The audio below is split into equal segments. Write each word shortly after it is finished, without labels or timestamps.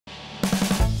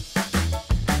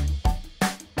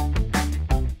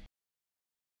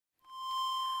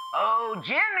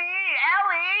Jimmy,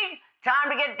 Ellie, time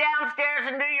to get downstairs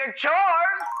and do your chores.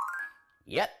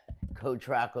 Yep, Coach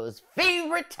Rocco's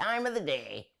favorite time of the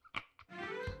day.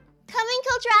 Coming,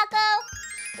 Coach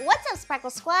Rocco. What's up, Sparkle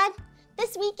Squad?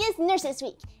 This week is Nurses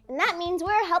Week, and that means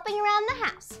we're helping around the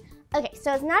house. Okay,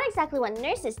 so it's not exactly what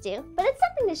nurses do, but it's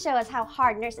something to show us how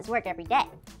hard nurses work every day.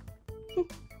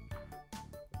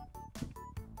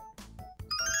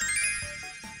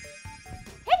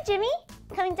 Hey, Jimmy,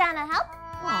 coming down to help?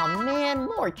 Aw, man,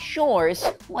 more chores.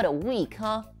 What a week,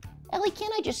 huh? Ellie,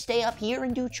 can't I just stay up here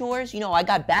and do chores? You know, I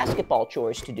got basketball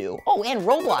chores to do. Oh, and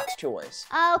Roblox chores.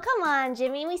 Oh, come on,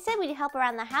 Jimmy. We said we'd help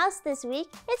around the house this week.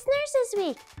 It's Nurses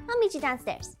Week. I'll meet you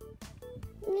downstairs.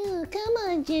 No, come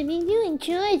on, Jimmy. Doing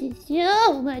chores is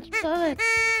so much fun.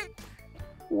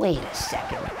 Wait a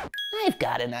second. I've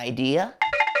got an idea.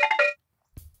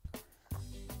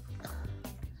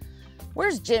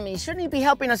 Where's Jimmy? Shouldn't he be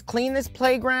helping us clean this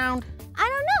playground? I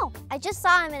don't know. I just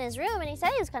saw him in his room and he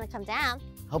said he was gonna come down.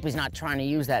 Hope he's not trying to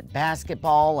use that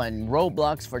basketball and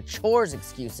Roblox for chores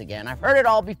excuse again. I've heard it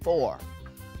all before.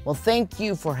 Well, thank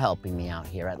you for helping me out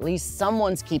here. At least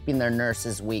someone's keeping their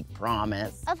Nurses Week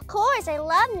promise. Of course, I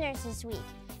love Nurses Week.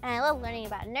 And I love learning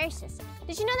about nurses.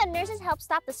 Did you know that nurses help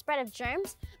stop the spread of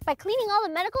germs by cleaning all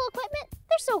the medical equipment?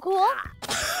 They're so cool.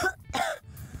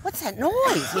 What's that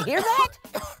noise? You hear that?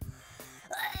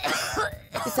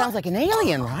 It sounds like an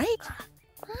alien, right?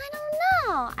 I don't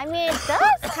know. I mean, it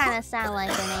does kind of sound like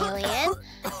an alien.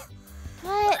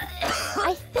 But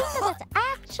I think that it's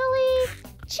actually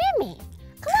Jimmy.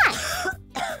 Come on.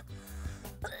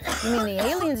 You mean the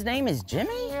alien's name is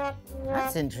Jimmy?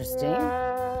 That's interesting.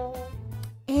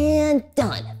 And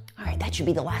done. All right, that should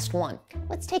be the last one.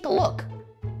 Let's take a look.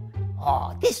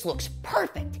 Oh, this looks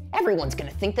perfect. Everyone's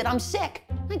gonna think that I'm sick.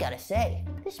 I gotta say,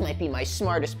 this might be my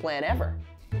smartest plan ever.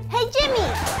 Hey, Jimmy!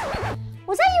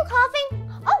 Was that you coughing?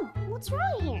 Oh, what's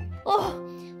wrong here? Oh,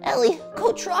 Ellie,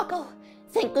 Coach Rocco,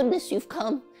 thank goodness you've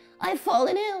come. I've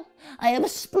fallen ill. I have a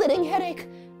splitting headache.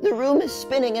 The room is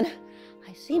spinning and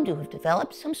I seem to have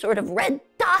developed some sort of red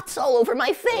dots all over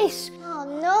my face. Oh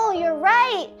no, you're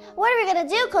right. What are we gonna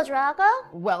do, Coach Rocco?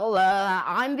 Well,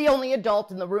 I'm the only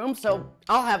adult in the room, so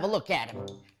I'll have a look at him.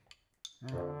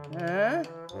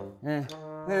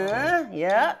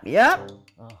 Yep. Yep.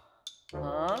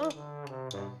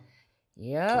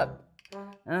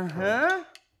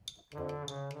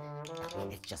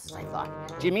 It's just as I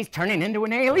thought. Jimmy's turning into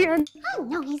an alien. Oh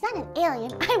no, he's not an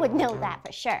alien. I would know that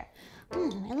for sure.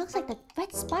 It looks like the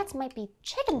red spots might be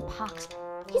chicken pox.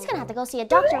 He's gonna have to go see a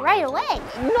doctor right away.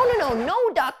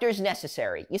 No doctor's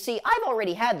necessary. You see, I've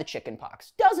already had the chicken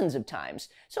pox dozens of times,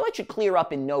 so it should clear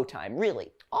up in no time,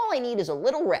 really. All I need is a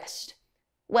little rest.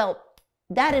 Well,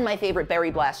 that and my favorite Berry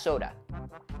Blast soda.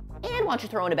 And why don't you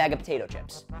throw in a bag of potato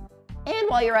chips? And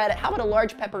while you're at it, how about a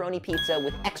large pepperoni pizza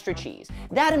with extra cheese?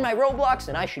 That and my Roblox,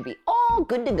 and I should be all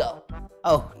good to go.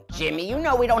 Oh, Jimmy, you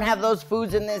know we don't have those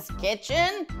foods in this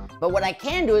kitchen. But what I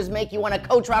can do is make you one of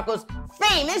Coach Rocco's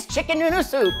famous chicken noodle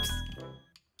soups.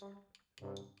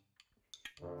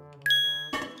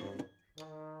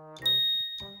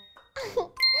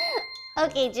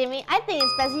 Okay, Jimmy, I think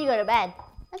it's best you go to bed.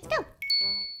 Let's go.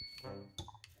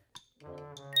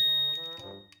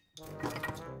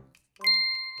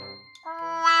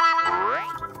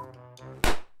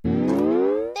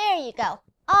 There you go,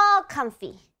 all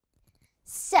comfy.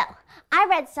 So, I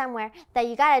read somewhere that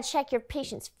you gotta check your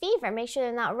patient's fever, make sure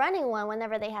they're not running one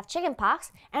whenever they have chicken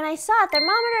pox, and I saw a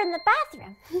thermometer in the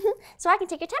bathroom, so I can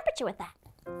take your temperature with that.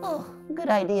 Oh, good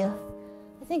idea.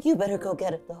 I think you better go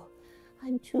get it, though.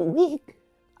 I'm too weak.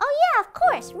 Oh yeah, of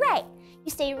course, right.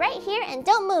 You stay right here and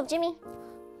don't move, Jimmy.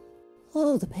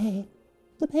 Oh, the pain.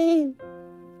 The pain.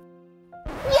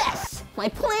 Yes! My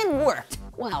plan worked.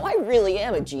 Wow, I really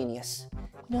am a genius.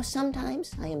 You know,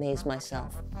 sometimes I amaze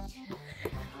myself.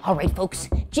 All right, folks,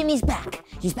 Jimmy's back.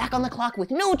 He's back on the clock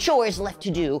with no chores left to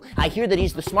do. I hear that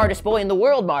he's the smartest boy in the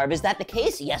world, Marv. Is that the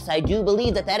case? Yes, I do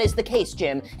believe that that is the case,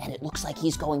 Jim. And it looks like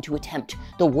he's going to attempt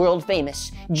the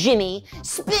world-famous Jimmy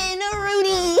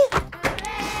Spin-a-Rooney.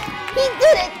 He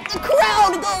did it! The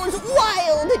crowd goes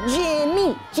wild!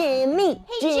 Jimmy! Hey,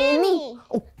 Jimmy!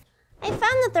 Oh. I found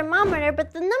the thermometer,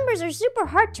 but the numbers are super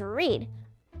hard to read.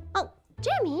 Oh,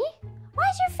 Jimmy, why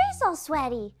is your face all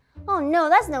sweaty? Oh no,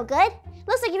 that's no good.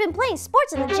 Looks like you've been playing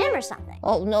sports in the gym or something.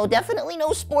 Oh no, definitely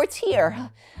no sports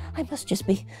here. I must just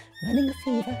be running a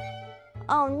fever.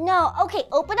 Oh no, okay,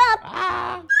 open up.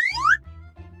 Ah.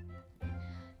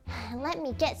 Let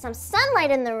me get some sunlight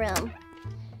in the room.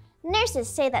 Nurses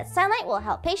say that sunlight will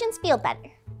help patients feel better.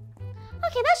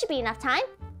 Okay, that should be enough time.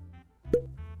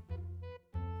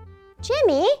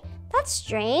 Jimmy, that's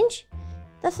strange.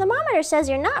 The thermometer says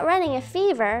you're not running a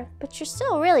fever, but you're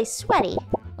still really sweaty.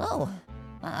 Oh,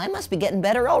 I must be getting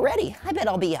better already. I bet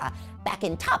I'll be back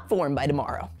in top form by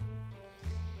tomorrow.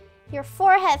 Your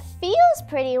forehead feels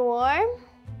pretty warm.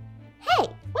 Hey,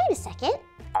 wait a second.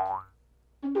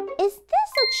 Is this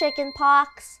a chicken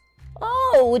pox?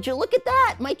 Oh, would you look at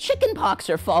that? My chicken pox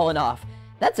are falling off.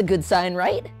 That's a good sign,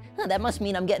 right? That must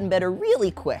mean I'm getting better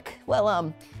really quick.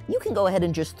 Well, you can go ahead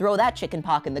and just throw that chicken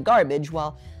pox in the garbage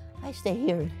while I stay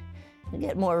here and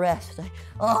get more rest.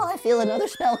 I feel another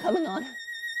spell coming on.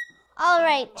 All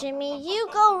right, Jimmy, you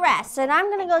go rest, and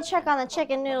I'm gonna go check on the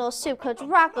chicken noodle soup Coach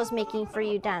Rocco's making for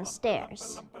you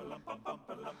downstairs.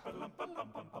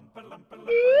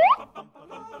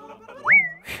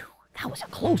 That was a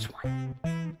close one.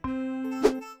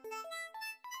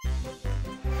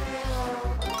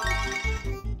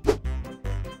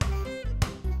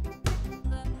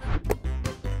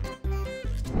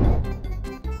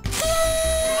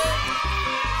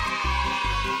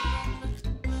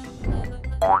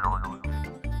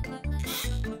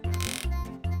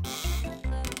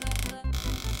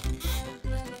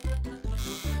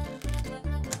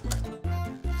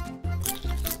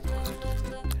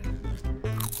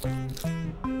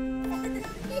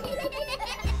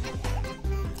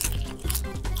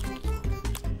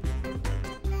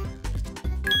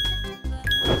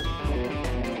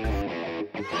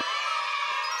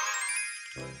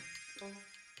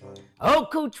 Oh,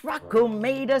 Coach Rocco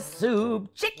made a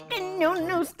soup, chicken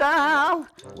no style,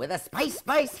 with a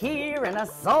spice here and a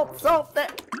salt there.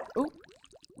 Ooh.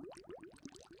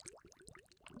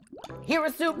 Here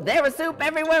a soup, there a soup,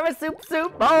 everywhere a soup.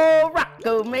 Oh,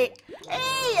 Rocco made.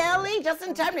 Hey, Ellie, just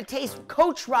in time to taste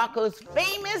Coach Rocco's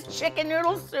famous chicken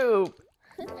noodle soup.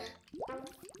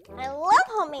 I love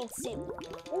homemade soup.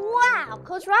 Wow,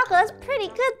 Coach Rocco, that's pretty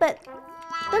good, but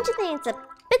don't you think it's a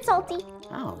bit salty?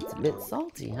 Oh, it's a bit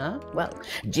salty, huh? Well,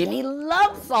 Jimmy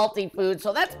loves salty food,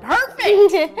 so that's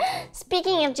perfect.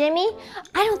 Speaking of Jimmy,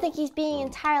 I don't think he's being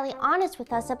entirely honest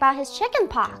with us about his chicken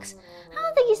pox. I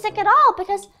don't think he's sick at all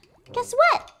because guess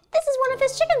what? This is one of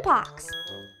his chicken pox.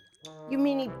 You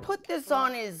mean he put this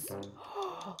on his...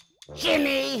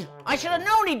 Jimmy! I should have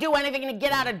known he'd do anything to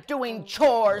get out of doing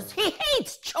chores. He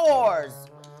hates chores.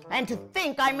 And to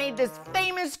think I made this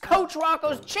famous Coach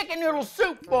Rocco's chicken noodle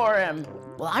soup for him.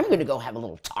 Well, I'm gonna go have a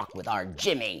little talk with our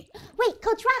Jimmy. Wait,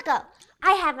 Coach Rocco,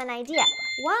 I have an idea.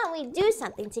 Why don't we do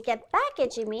something to get back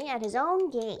at Jimmy at his own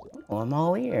game? Well, I'm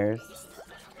all ears.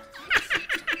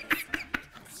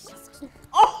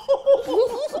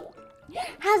 Oh!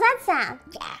 How's that sound?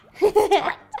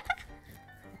 Yeah.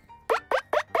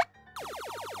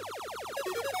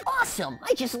 Awesome,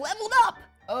 I just leveled up.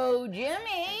 Oh,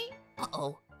 Jimmy.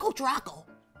 Uh-oh, Coach Rocco.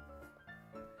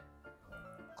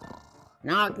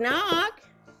 Knock, knock.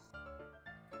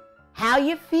 How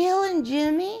you feeling,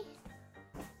 Jimmy?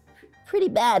 Pretty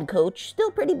bad, Coach,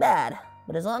 still pretty bad.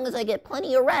 But as long as I get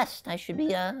plenty of rest, I should be,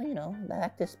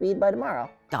 back to speed by tomorrow.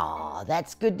 Aw,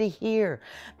 that's good to hear.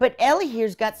 But Ellie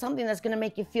here's got something that's gonna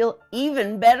make you feel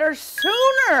even better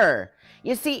sooner.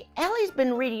 You see, Ellie's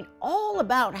been reading all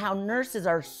about how nurses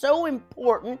are so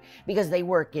important because they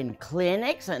work in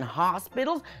clinics and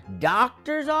hospitals,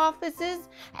 doctors' offices,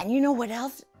 and you know what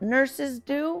else nurses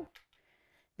do?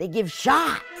 They give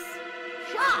shots.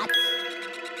 Shots?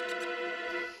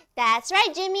 That's right,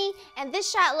 Jimmy. And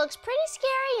this shot looks pretty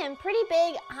scary and pretty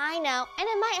big, I know. And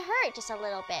it might hurt just a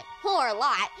little bit, or a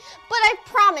lot. But I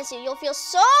promise you'll feel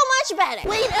so much better.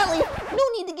 Wait, Ellie, no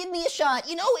need to give me a shot.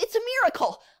 It's a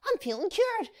miracle. I'm feeling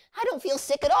cured. I don't feel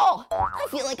sick at all. I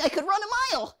feel like I could run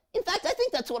a mile. In fact, I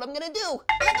think that's what I'm gonna do.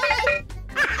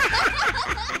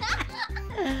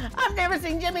 I've never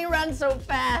seen Jimmy run so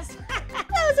fast. That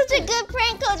was such a good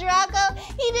prank, Coach Rocco.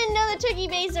 He didn't know the turkey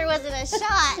baster wasn't a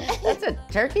shot. That's a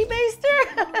turkey baster?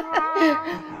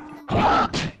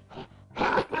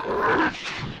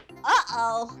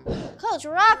 Uh-oh. Coach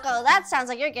Rocco, that sounds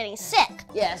like you're getting sick.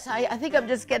 Yes, I think I'm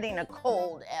just getting a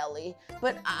cold, Ellie.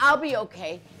 But I'll be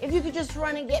okay. If you could just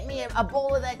run and get me a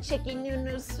bowl of that chicken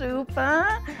noodle soup,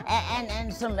 huh?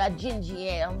 And some ginger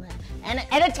ale. And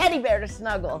a teddy bear to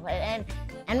snuggle.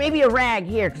 And maybe a rag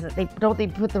here, because don't they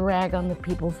put the rag on the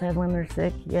people's head when they're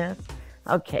sick? Yes?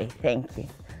 Okay, thank you.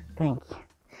 Thank you.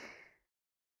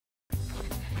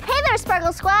 Hey there,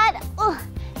 Sparkle Squad. Ooh,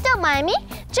 don't mind me,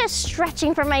 just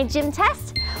stretching for my gym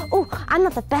test. Ooh, I'm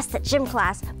not the best at gym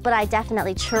class, but I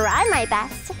definitely try my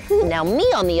best. Now me,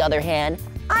 on the other hand,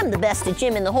 I'm the best at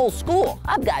gym in the whole school.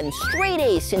 I've gotten straight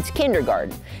A's since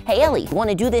kindergarten. Hey, Ellie, want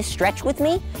to do this stretch with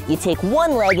me? You take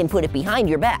one leg and put it behind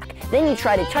your back. Then you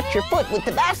try to touch your foot with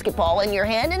the basketball in your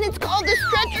hand, and it's called the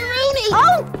stretch-a-rooney.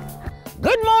 Oh!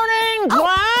 Good morning,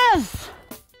 class!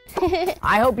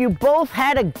 I hope you both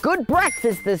had a good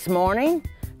breakfast this morning,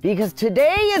 because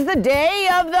today is the day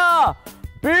of the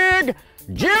Big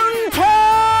Gym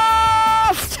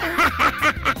Test!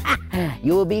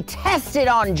 You will be tested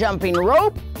on jumping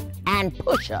rope and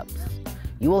push-ups.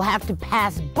 You will have to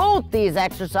pass both these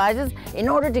exercises in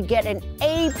order to get an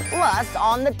A+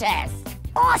 on the test.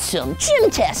 Awesome, gym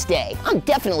test day. I'm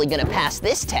definitely gonna pass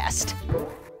this test.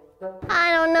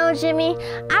 I don't know, Jimmy.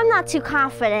 I'm not too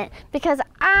confident because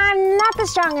I'm not the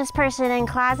strongest person in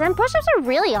class and push-ups are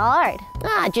really hard.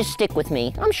 Just stick with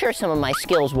me. I'm sure some of my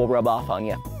skills will rub off on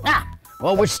you.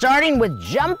 Well, we're starting with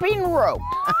jumping rope.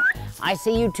 I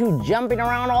see you two jumping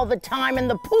around all the time in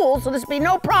the pool, so this will be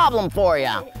no problem for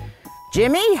you.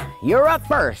 Jimmy, you're up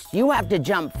first. You have to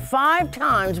jump 5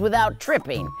 times without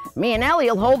tripping. Me and Ellie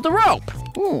will hold the rope.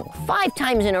 5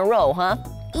 times in a row, huh?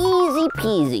 Easy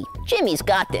peasy. Jimmy's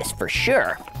got this for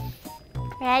sure.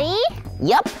 Ready?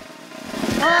 Yep.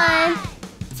 1,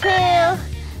 2,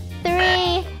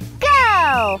 3,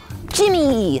 go!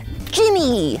 Jimmy,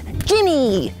 Jimmy,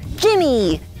 Jimmy,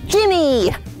 Jimmy,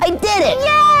 Jimmy. I did it!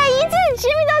 Yay, you did it,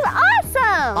 Jimmy. That was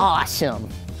awesome. Awesome.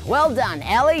 Well done.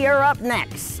 Ellie, you're up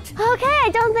next. Okay, I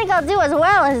don't think I'll do as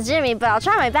well as Jimmy, but I'll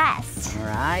try my best. All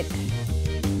right.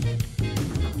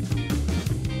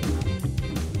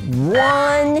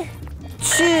 1,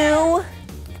 2,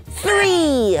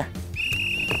 3.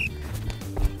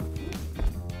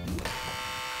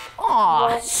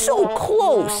 Aw, so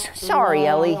close. Sorry,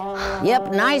 Ellie.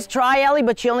 Yep, nice try, Ellie,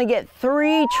 but you only get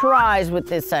 3 tries with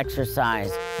this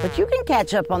exercise. But you can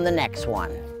catch up on the next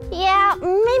one. Yeah,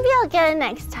 maybe I'll get it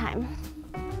next time.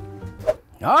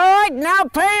 All right, now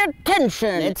pay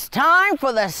attention. It's time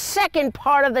for the second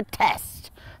part of the test,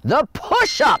 the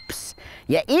push-ups.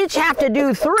 You each have to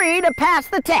do 3 to pass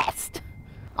the test.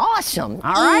 Awesome.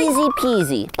 All right. Easy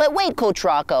peasy. But wait, Coach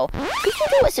Rocco, could you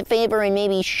do us a favor and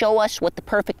maybe show us what the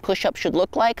perfect push-up should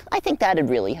look like? I think that'd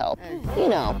really help. You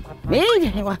know. Me?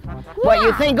 What,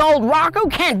 you think old Rocco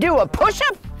can't do a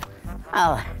push-up?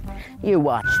 Oh, you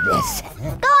watch this.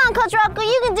 Go on, Coach Rocco,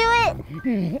 you can do it.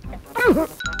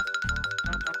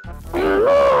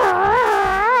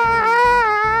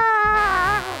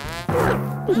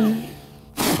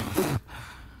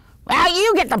 Well,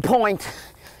 you get the point.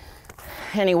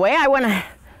 Anyway, I want to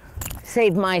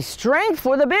save my strength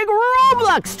for the big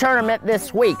Roblox tournament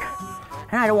this week.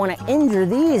 And I don't want to injure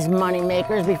these money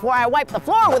makers before I wipe the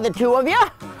floor with the 2 of you.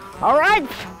 All right,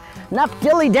 enough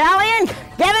dilly-dallying.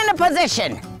 Get into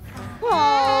position.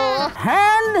 Aww.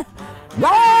 And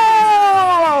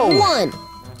go! 1,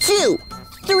 2,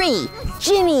 3.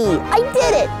 Jimmy, I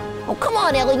did it. Oh, come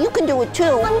on, Ellie, you can do it too.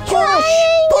 I'm trying.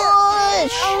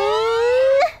 Push!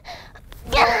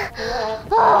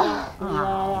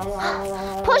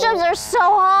 Push-ups are so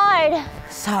hard.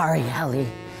 Sorry, Ellie.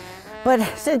 But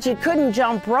since you couldn't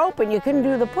jump rope and you couldn't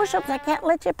do the push-ups, I can't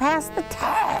let you pass the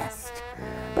test.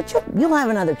 But you'll have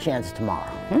another chance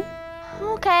tomorrow.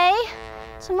 Okay,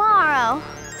 tomorrow.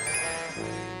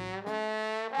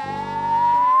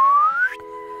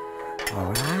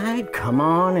 All right, come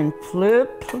on and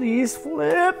flip, please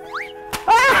flip.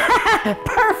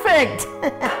 Perfect!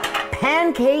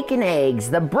 Pancake and eggs,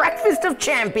 the breakfast of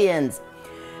champions.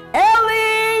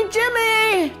 Ellie,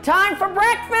 Jimmy, time for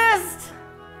breakfast.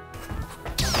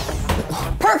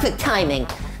 Perfect timing.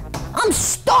 I'm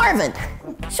starving.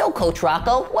 So, Coach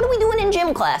Rocco, what are we doing in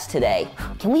gym class today?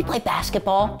 Can we play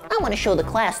basketball? I want to show the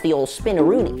class the old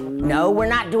spin-a-rooney. No, we're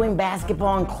not doing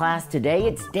basketball in class today.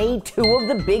 It's day 2 of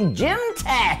the big gym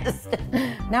test.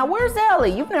 Now, where's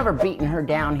Ellie? You've never beaten her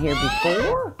down here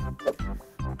before.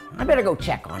 I better go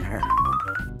check on her.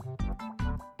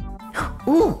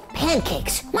 Ooh,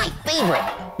 pancakes, my favorite.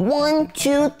 1,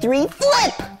 2, 3,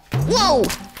 flip! Whoa!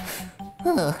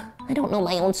 I don't know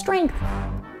my own strength.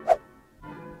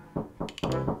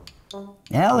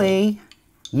 Ellie,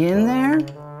 you in there?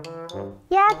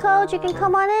 Yeah, Coach, you can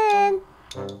come on in.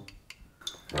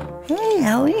 Hey,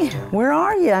 Ellie, where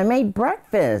are you? I made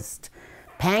breakfast.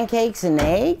 Pancakes and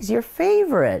eggs, your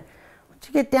favorite. Why don't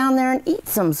you get down there and eat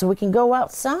some so we can go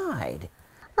outside?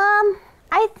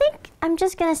 I think I'm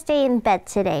just gonna stay in bed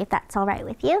today, if that's all right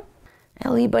with you.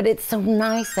 Ellie, but it's so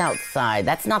nice outside.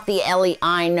 That's not the Ellie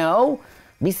I know.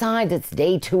 Besides, it's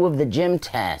day 2 of the gym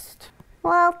test.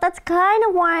 Well, that's kind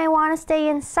of why I want to stay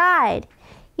inside.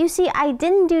 You see, I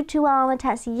didn't do too well on the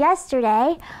test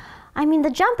yesterday. I mean,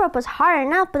 the jump rope was hard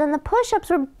enough, but then the push-ups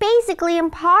were basically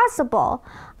impossible.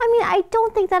 I mean, I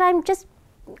don't think that I'm just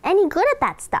any good at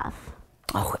that stuff.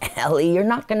 Oh, Ellie, you're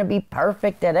not going to be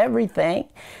perfect at everything.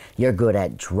 You're good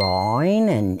at drawing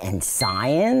and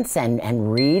science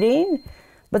and reading.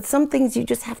 But some things you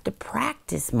just have to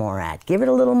practice more at. Give it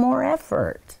a little more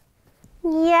effort.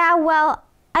 Yeah, well,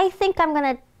 I think I'm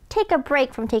gonna take a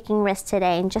break from taking risks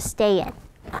today and just stay in.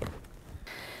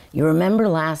 You remember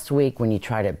last week when you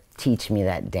tried to teach me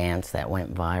that dance that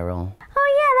went viral? Oh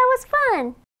yeah, that was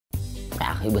fun.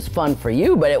 Well, it was fun for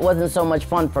you, but it wasn't so much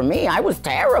fun for me. I was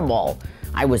terrible.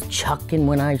 I was chucking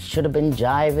when I should have been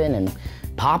jiving and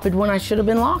popping when I should have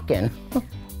been locking.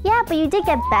 Yeah, but you did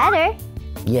get better.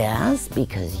 Yes,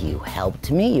 because you helped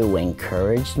me, you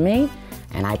encouraged me,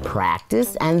 and I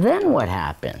practiced, and then what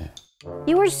happened?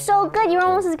 You were so good, you were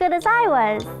almost as good as I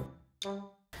was.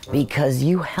 Because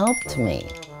you helped me.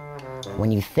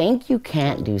 When you think you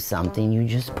can't do something, you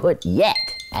just put yet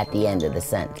at the end of the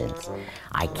sentence.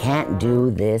 I can't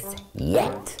do this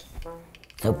yet.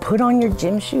 So put on your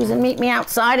gym shoes and meet me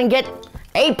outside and get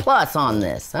A+ on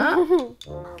this, huh?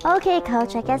 Okay,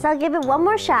 Coach, I guess I'll give it one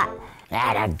more shot.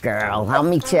 Atta girl, I'll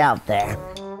meet you out there.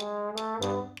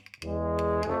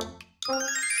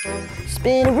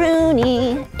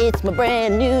 Spin-a-rooney, it's my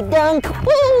brand new dunk.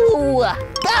 Woo!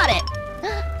 Got it!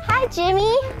 Hi,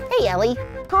 Jimmy. Hey, Ellie.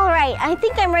 All right, I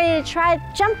think I'm ready to try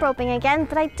jump roping again,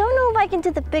 but I don't know if I can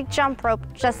do the big jump rope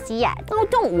just yet. Oh,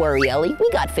 don't worry, Ellie. We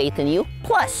got faith in you.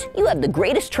 Plus, you have the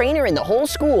greatest trainer in the whole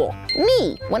school.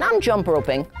 Me, when I'm jump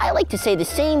roping, I like to say the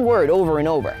same word over and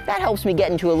over. That helps me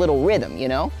get into a little rhythm, you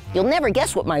know? You'll never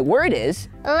guess what my word is.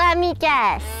 Let me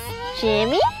guess.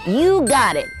 Jimmy? You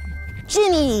got it.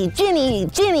 Jimmy, Jimmy,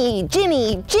 Jimmy,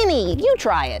 Jimmy, Jimmy. You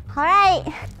try it. All right.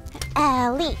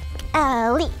 Ellie,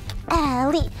 Ellie,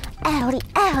 Ellie, Ellie,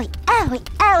 Ellie, Ellie, Ellie,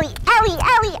 Ellie, Ellie,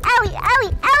 Ellie, Ellie,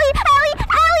 Ellie, Ellie,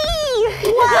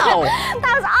 Ellie! Wow!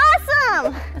 That was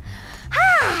awesome!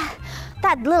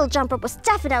 That little jump rope was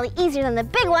definitely easier than the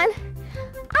big one.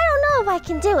 I don't know if I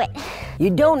can do it. You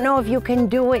don't know if you can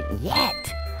do it yet.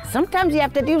 Sometimes you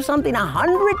have to do something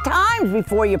 100 times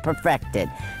before you perfect it.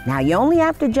 Now you only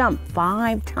have to jump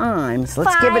 5 times.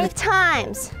 Let's give it 5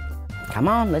 times. Come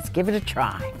on, let's give it a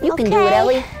try. You can do it,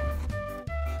 Ellie.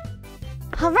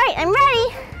 All right, I'm ready.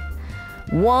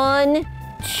 1,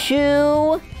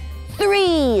 2,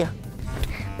 3.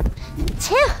 2,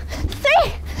 3,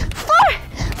 4,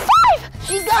 5.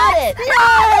 She got it. No,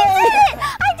 I did it!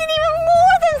 I did even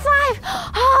more than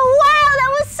 5. Oh, wow, that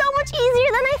was so much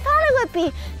easier than I thought it would be.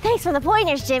 Thanks for the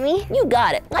pointers, Jimmy. You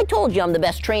got it. I told you I'm the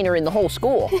best trainer in the whole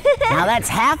school. Now that's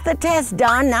half the test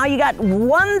done. Now you got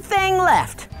one thing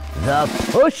left. The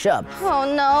push-ups. Oh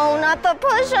no, not the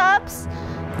push-ups.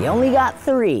 You only got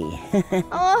 3.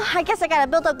 Oh, I guess I gotta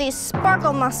build up these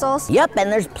sparkle muscles. Yep,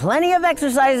 and there's plenty of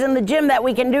exercise in the gym that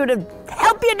we can do to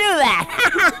help you do that.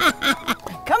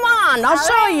 Come on, I'll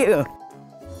show you.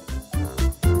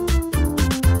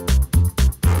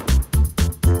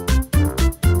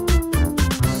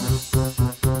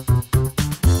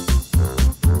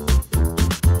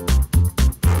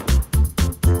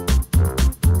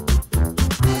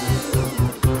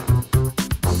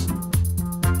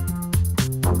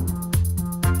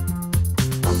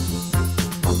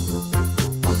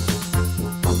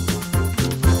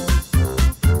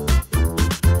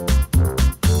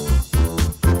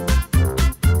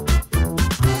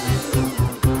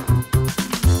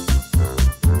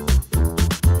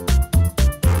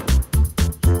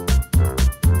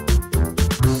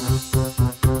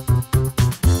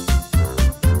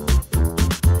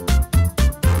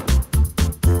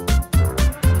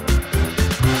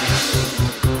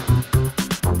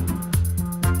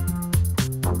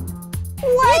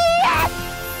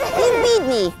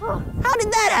 How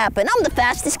did that happen? I'm the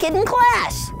fastest kid in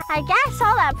class. I guess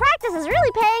all that practice is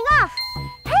really paying off.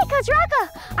 Hey, Coach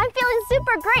Rocco, I'm feeling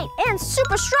super great and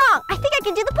super strong. I think I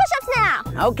can do the push-ups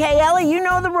now. Okay, Ellie, you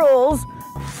know the rules.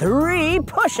 3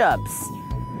 push-ups.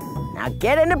 Now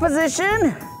get into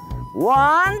position.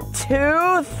 1,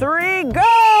 2, 3,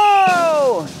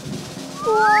 go!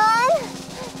 1,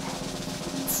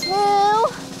 2.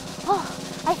 Oh,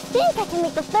 I think I can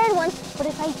make the 3rd one, but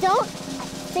if I don't, I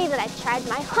can say that I tried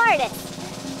my hardest.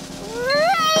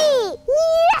 Right!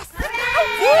 Yes! I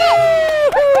did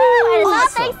it! And it's all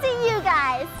thanks to you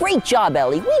guys. Great job,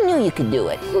 Ellie. We knew you could do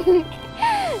it.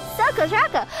 So, Coach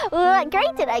Rocco, what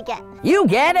grade did I get? You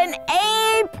get an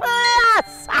A+!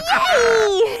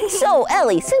 Yay! So,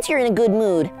 Ellie, since you're in a good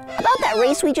mood, about that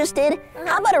race we just did,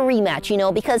 how about a rematch, you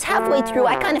know? Because halfway through,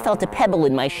 I kind of felt a pebble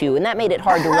in my shoe, and that made it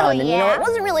hard to run. And, you know, it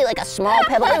wasn't really like a small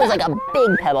pebble. It was like a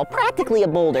big pebble, practically a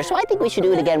boulder. So I think we should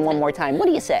do it again one more time. What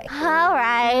do you say? All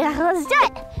right, let's do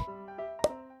it.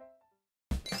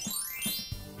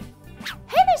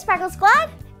 Hey there, Sparkle Squad.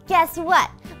 Guess what?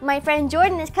 My friend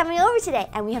Jordan is coming over today,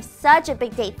 and we have such a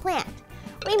big day planned.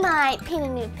 We might paint a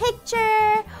new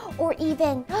picture, or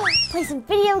even play some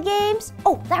video games.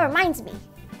 Oh, that reminds me.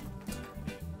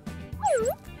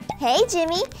 Hey,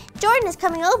 Jimmy. Jordan is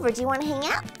coming over. Do you want to hang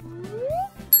out?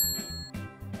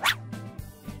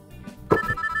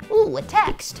 Ooh, a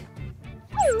text.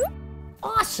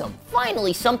 Awesome,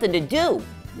 finally something to do.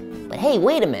 But hey,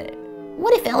 wait a minute.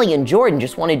 What if Ellie and Jordan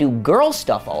just want to do girl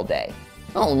stuff all day?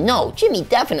 Oh no, Jimmy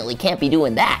definitely can't be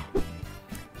doing that.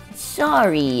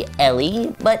 Sorry,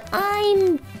 Ellie, but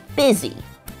I'm busy.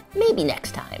 Maybe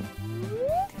next time.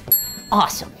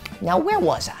 Awesome. Now where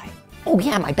was I? Oh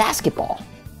yeah, my basketball.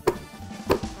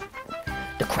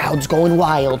 The crowd's going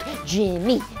wild.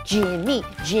 Jimmy, Jimmy,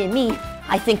 Jimmy.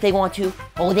 I think they want to,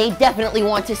 oh, they definitely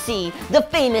want to see the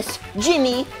famous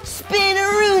Jimmy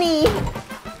Spinaroonie.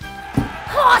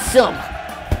 Awesome!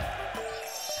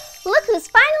 Look who's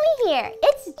finally here.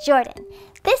 It's Jordan.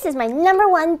 This is my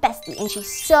 #1 bestie, and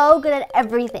she's so good at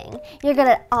everything. You're good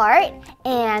at art,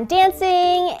 and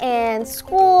dancing, and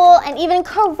school, and even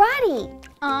karate.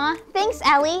 Aw, thanks,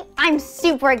 Ellie. I'm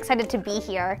super excited to be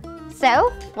here.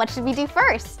 So, what should we do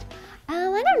first? I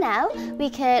don't know. We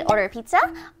could order a pizza,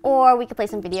 or we could play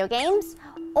some video games,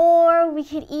 or we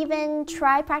could even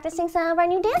try practicing some of our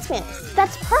new dance moves.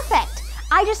 That's perfect.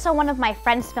 I just saw one of my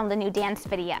friends film the new dance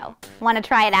video. Want to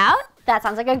try it out? That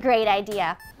sounds like a great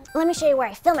idea. Let me show you where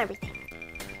I film everything.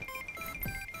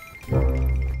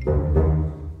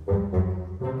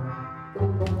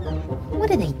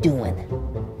 What are they doing?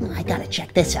 I gotta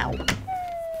check this out.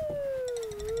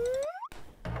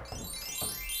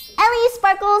 Ellie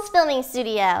Sparkle's filming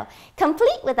studio,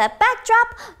 complete with a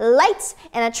backdrop, lights,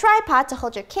 and a tripod to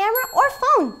hold your camera or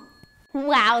phone.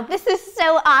 Wow, this is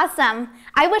so awesome.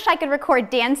 I wish I could record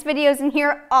dance videos in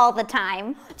here all the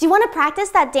time. Do you want to practice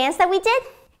that dance that we did?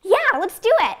 Yeah, let's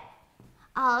do it.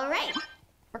 All right.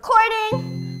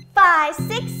 Recording. 5,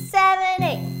 6, 7,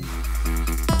 8.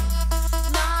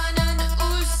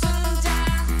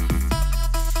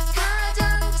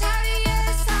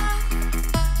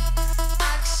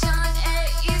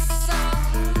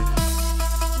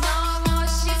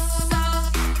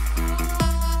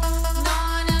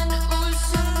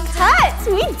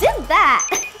 We did that!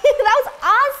 That was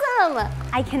awesome!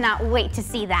 I cannot wait to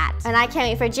see that. And I can't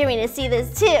wait for Jimmy to see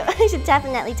this too. I should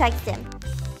definitely text him.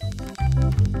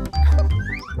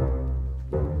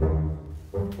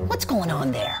 What's going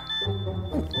on there?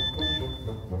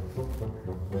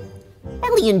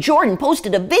 Ellie and Jordan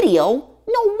posted a video?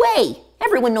 No way!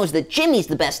 Everyone knows that Jimmy's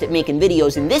the best at making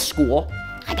videos in this school.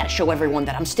 I gotta show everyone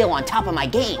that I'm still on top of my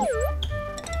game.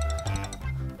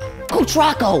 Coach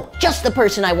Rocco, just the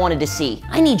person I wanted to see.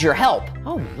 I need your help.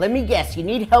 Oh, let me guess, you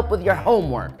need help with your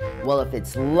homework. Well, if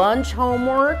it's lunch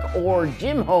homework or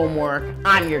gym homework,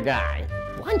 I'm your guy.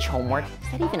 Lunch homework?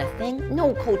 Is that even a thing?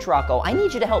 No, Coach Rocco, I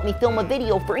need you to help me film a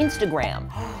video for Instagram.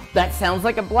 That sounds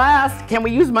like a blast. Can we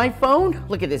use my phone?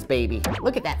 Look at this baby.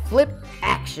 Look at that flip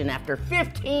action after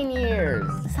 15 years.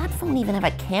 Does that phone even have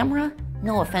a camera?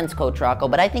 No offense, Coach Rocco,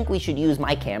 but I think we should use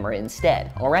my camera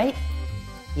instead, all right?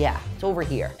 Yeah, it's over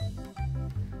here.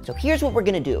 So here's what we're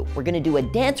gonna do. We're gonna do a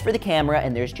dance for the camera,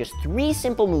 and there's just 3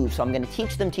 simple moves, so I'm gonna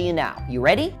teach them to you now. You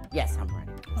ready? Yes, I'm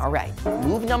ready. All right,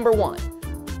 move number 1.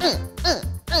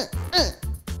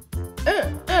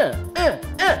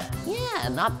 Yeah,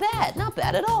 not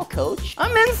bad at all, Coach. I'm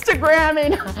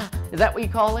Instagramming. Is that what you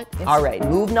call it? All right,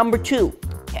 move number 2.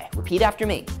 Okay, repeat after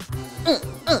me.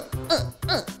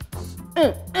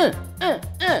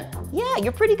 Yeah,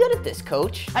 you're pretty good at this,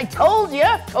 Coach. I told you,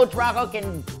 Coach Rocco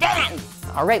can dance.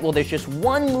 All right, well, there's just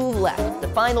 1 move left. The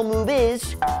final move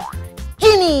is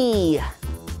Jimmy.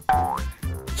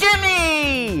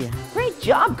 Jimmy! Great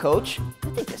job, Coach. I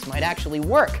think this might actually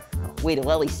work. Wait till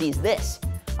Ellie sees this.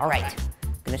 All right,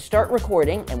 I'm gonna start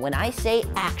recording, and when I say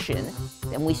action,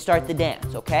 then we start the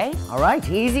dance, okay? All right,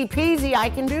 easy peasy, I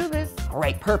can do this. All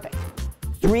right, perfect.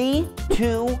 3,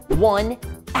 2, 1,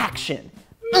 action.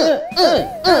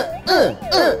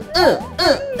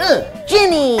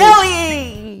 Jimmy!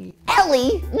 Ellie!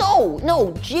 Ellie?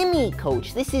 No, Jimmy,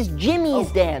 Coach. This is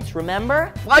Jimmy's dance,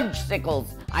 remember? Fudgesicles.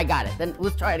 I got it. Then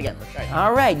let's try it again.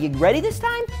 All right, you ready this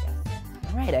time?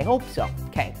 All right, I hope so.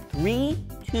 Okay, 3,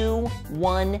 2,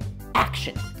 1,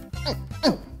 action.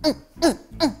 No,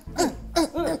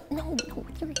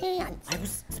 with your hands. I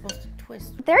was supposed to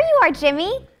twist. There you are,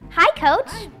 Jimmy. Hi, Coach.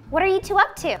 What are you 2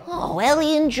 up to? Oh,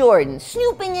 Ellie and Jordan,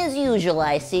 snooping as usual,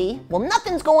 I see. Well,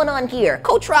 nothing's going on here.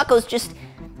 Coach Rocco's just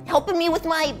helping me with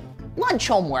my lunch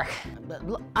homework.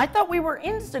 I thought we were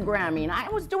Instagramming. I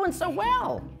was doing so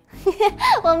well.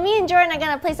 Well, me and Jordan are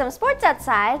gonna play some sports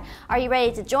outside. Are you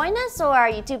ready to join us, or are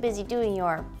you too busy doing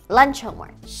your lunch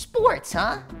homework? Sports,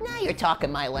 huh? Now you're talking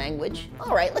my language.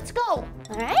 All right, let's go.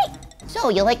 All right. So,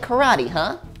 you like karate,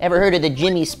 huh? Ever heard of the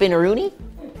Jimmy Spinaroonie?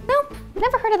 Nope,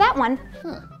 never heard of that one.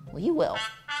 Huh, well, you will.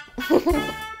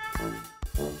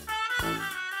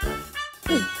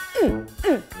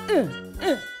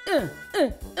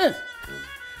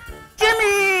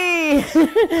 Jimmy!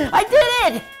 I did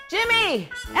it! Jimmy!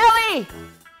 Ellie!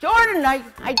 Jordan,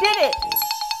 I did it!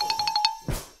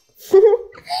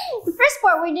 The first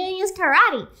sport we're doing is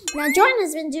karate. Now, Jordan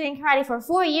has been doing karate for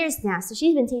 4 years now, so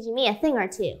she's been teaching me a thing or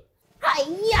two.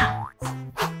 Hi-ya!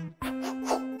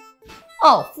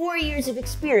 Oh, 4 years of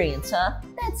experience, huh?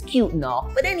 That's cute and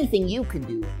all, but anything you can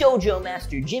do, Dojo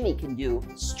Master Jimmy can do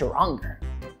stronger.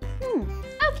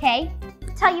 Okay,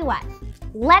 tell you what,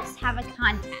 let's have a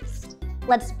contest.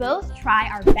 Let's both try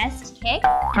our best kick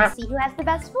and see who has the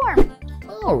best form.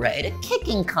 All right, a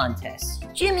kicking contest.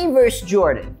 Jimmy versus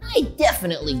Jordan. I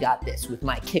definitely got this with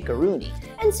my kickaroony.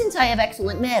 And since I have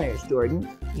excellent manners, Jordan,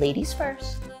 ladies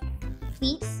first.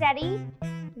 Feet steady.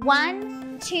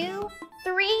 1, 2,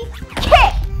 3,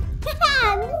 kick!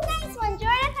 Nice one,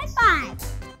 Jordan. High five.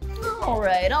 All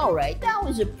right, that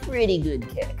was a pretty good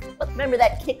kick. But remember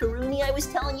that kickaroony I was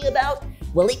telling you about?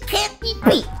 Well, it can't be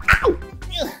beat. Ow!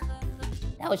 Ugh.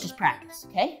 That was just practice,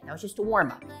 okay? That was just a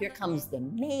warm-up. Here comes the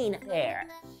main affair.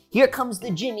 Here comes the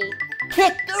Jimmy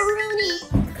kickaroony.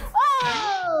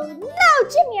 Oh, no,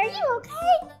 Jimmy, are you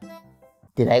okay?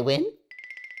 Did I win?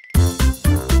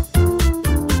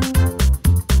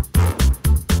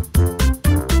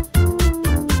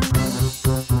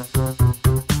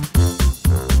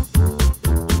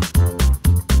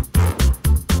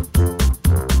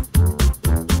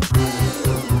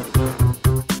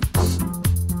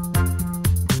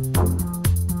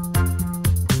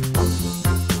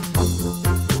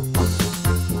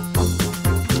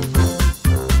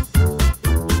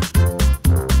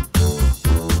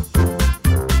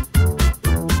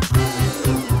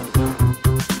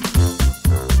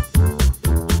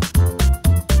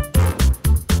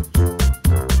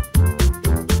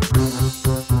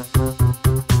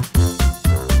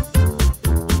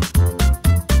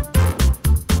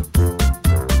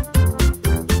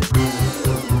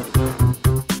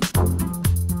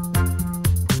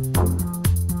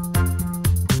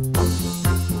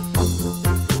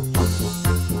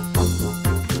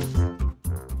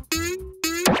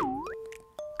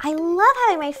 I love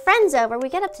having my friends over. We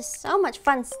get up to so much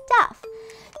fun stuff.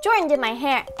 Jordan did my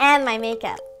hair and my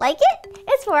makeup. Like it?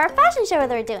 It's for our fashion show that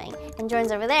we're doing. And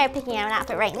Jordan's over there picking out an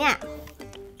outfit right now.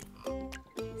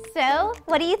 So,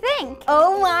 what do you think?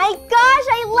 Oh my gosh,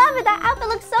 I love it. That outfit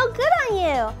looks so good on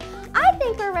you. I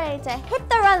think we're ready to hit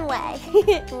the runway.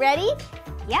 Ready?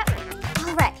 Yep.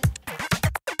 All right.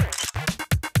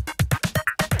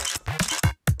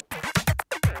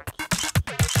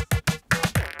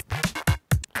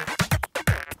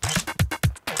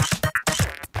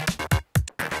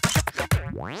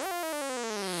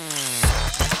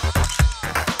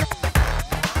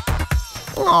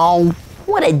 Oh,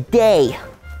 what a day.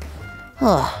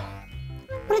 What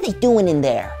are they doing in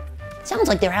there? Sounds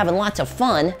like they're having lots of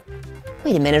fun.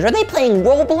 Wait a minute, are they playing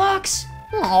Roblox?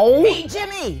 Oh. Hey,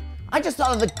 Jimmy! I just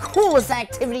thought of the coolest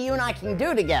activity you and I can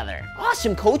do together.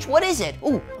 Awesome, Coach. What is it?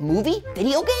 Ooh, a movie?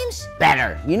 Video games?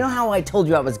 Better. You know how I told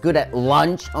you I was good at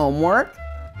lunch homework?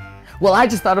 Well, I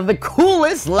just thought of the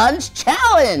coolest lunch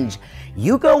challenge.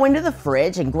 You go into the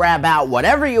fridge and grab out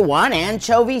whatever you want,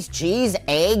 anchovies, cheese,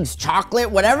 eggs,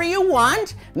 chocolate, whatever you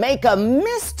want. Make a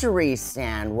mystery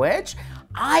sandwich.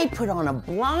 I put on a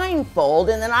blindfold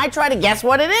and then I try to guess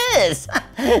what it is.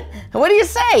 What do you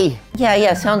say?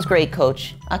 Yeah, sounds great,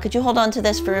 Coach. Could you hold on to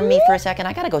this for me for a second?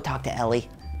 I gotta go talk to Ellie.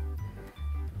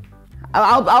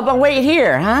 I'll wait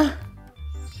here, huh?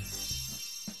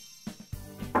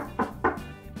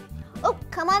 Oh,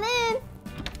 come on in.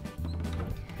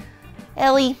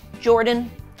 Ellie,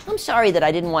 Jordan, I'm sorry that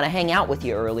I didn't want to hang out with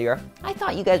you earlier. I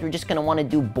thought you guys were just gonna want to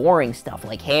do boring stuff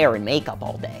like hair and makeup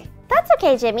all day. That's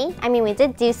okay, Jimmy. I mean, we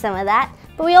did do some of that,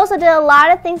 but we also did a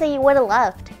lot of things that you would have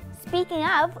loved. Speaking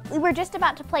of, we were just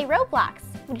about to play Roblox.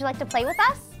 Would you like to play with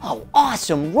us? Oh,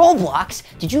 awesome, Roblox.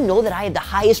 Did you know that I had the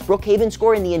highest Brookhaven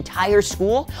score in the entire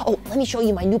school? Oh, let me show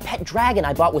you my new pet dragon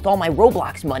I bought with all my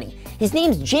Roblox money. His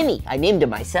name's Jimmy. I named him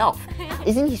myself.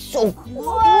 Isn't he so cool?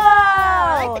 Whoa!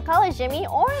 I like the colors, Jimmy.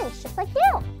 Orange, just like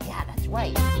you. Yeah, that's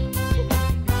right.